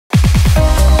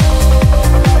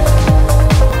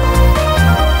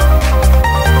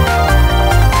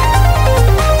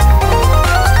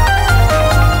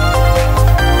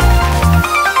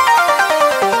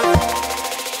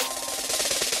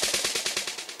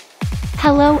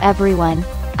Hello everyone.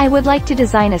 I would like to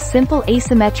design a simple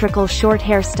asymmetrical short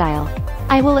hairstyle.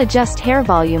 I will adjust hair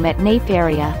volume at nape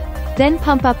area, then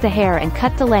pump up the hair and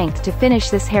cut the length to finish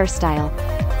this hairstyle.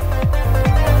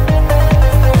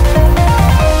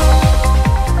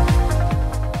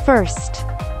 First,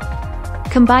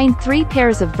 combine 3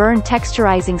 pairs of Vern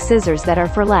texturizing scissors that are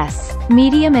for less,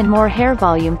 medium and more hair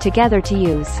volume together to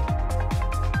use.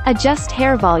 Adjust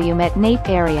hair volume at nape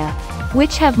area.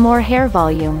 Which have more hair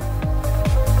volume?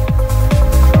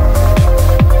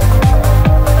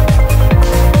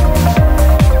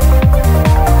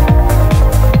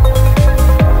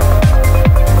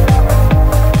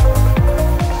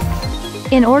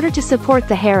 In order to support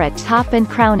the hair at top and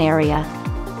crown area,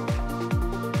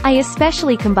 I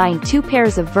especially combine 2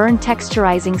 pairs of Vern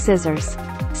texturizing scissors,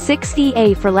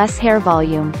 6EA for less hair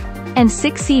volume, and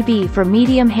 6EB for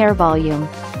medium hair volume,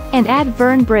 and add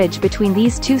Vern bridge between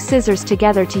these 2 scissors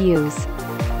together to use.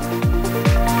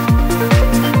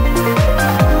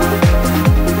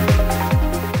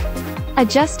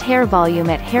 Adjust hair volume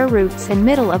at hair roots and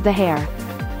middle of the hair.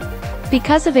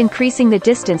 Because of increasing the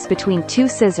distance between 2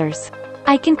 scissors,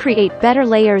 I can create better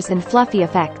layers and fluffy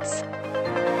effects.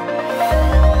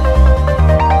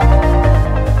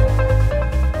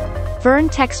 Vern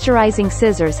texturizing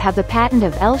scissors have the patent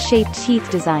of L-shaped teeth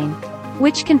design,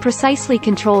 which can precisely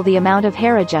control the amount of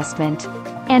hair adjustment,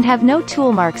 and have no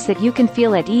tool marks that you can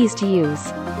feel at ease to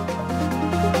use.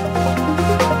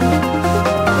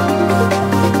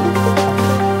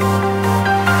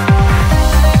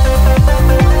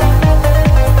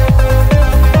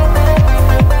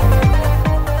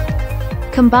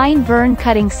 Combine Vern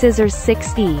cutting scissors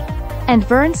 6E and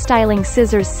Vern styling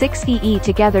scissors 6EE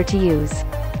together to use.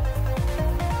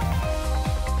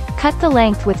 Cut the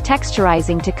length with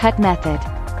texturizing to cut method,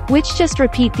 which just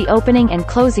repeat the opening and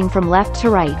closing from left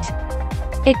to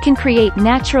right. It can create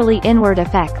naturally inward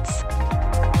effects.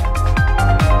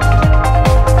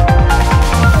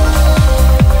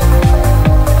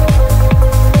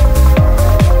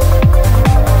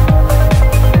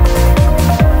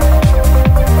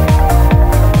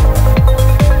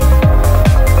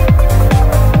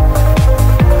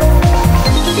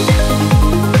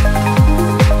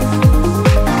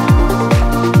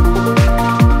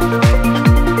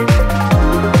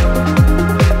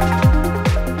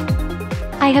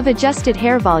 I have adjusted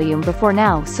hair volume before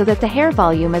now so that the hair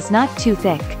volume is not too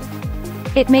thick.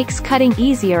 It makes cutting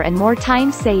easier and more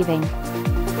time-saving.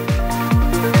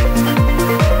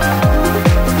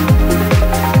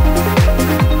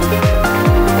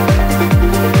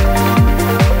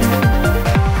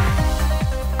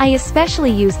 I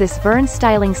especially use this Vern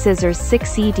styling scissors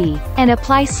 6ED, and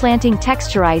apply slanting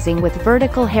texturizing with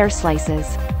vertical hair slices.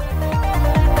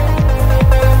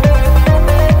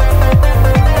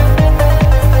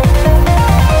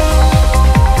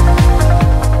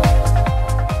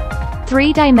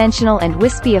 Three-dimensional and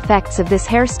wispy effects of this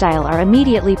hairstyle are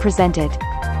immediately presented.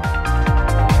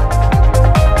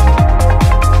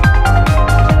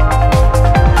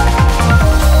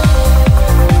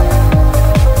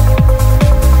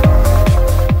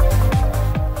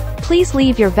 Please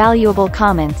leave your valuable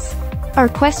comments or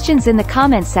questions in the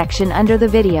comment section under the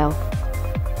video.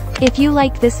 If you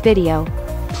like this video,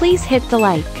 please hit the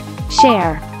like,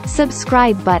 share,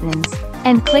 subscribe buttons,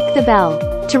 and click the bell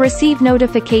to receive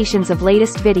notifications of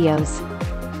latest videos.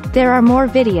 There are more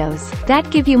videos that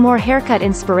give you more haircut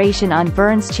inspiration on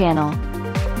Vern's channel.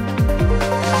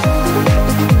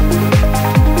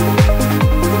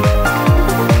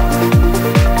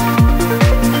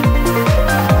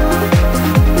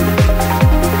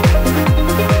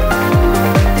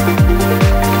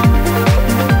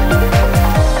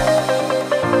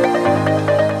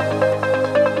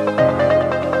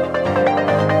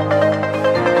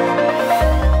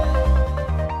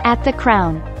 At the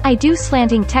crown, I do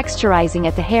slanting texturizing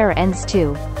at the hair ends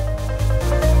too.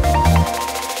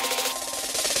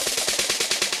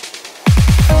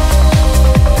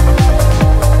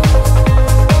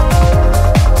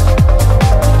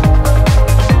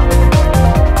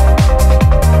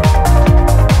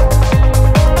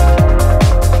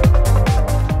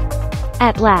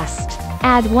 At last,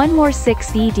 add one more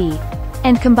 6ED,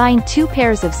 and combine 2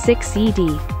 pairs of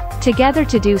 6ED together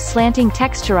to do slanting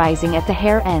texturizing at the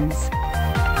hair ends.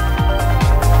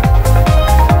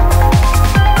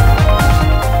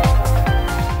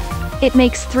 It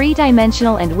makes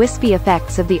 3-dimensional and wispy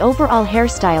effects of the overall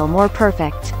hairstyle more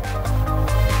perfect.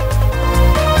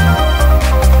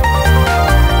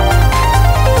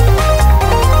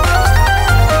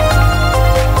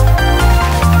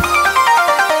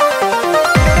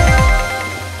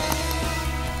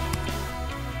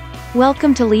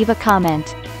 Welcome to leave a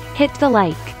comment. Hit the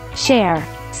like, share,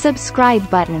 subscribe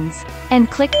buttons,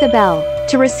 and click the bell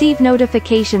to receive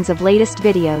notifications of latest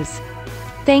videos.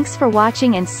 Thanks for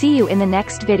watching and see you in the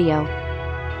next video.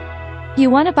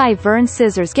 You wanna buy Vern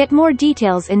scissors? Get more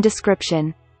details in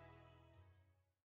description.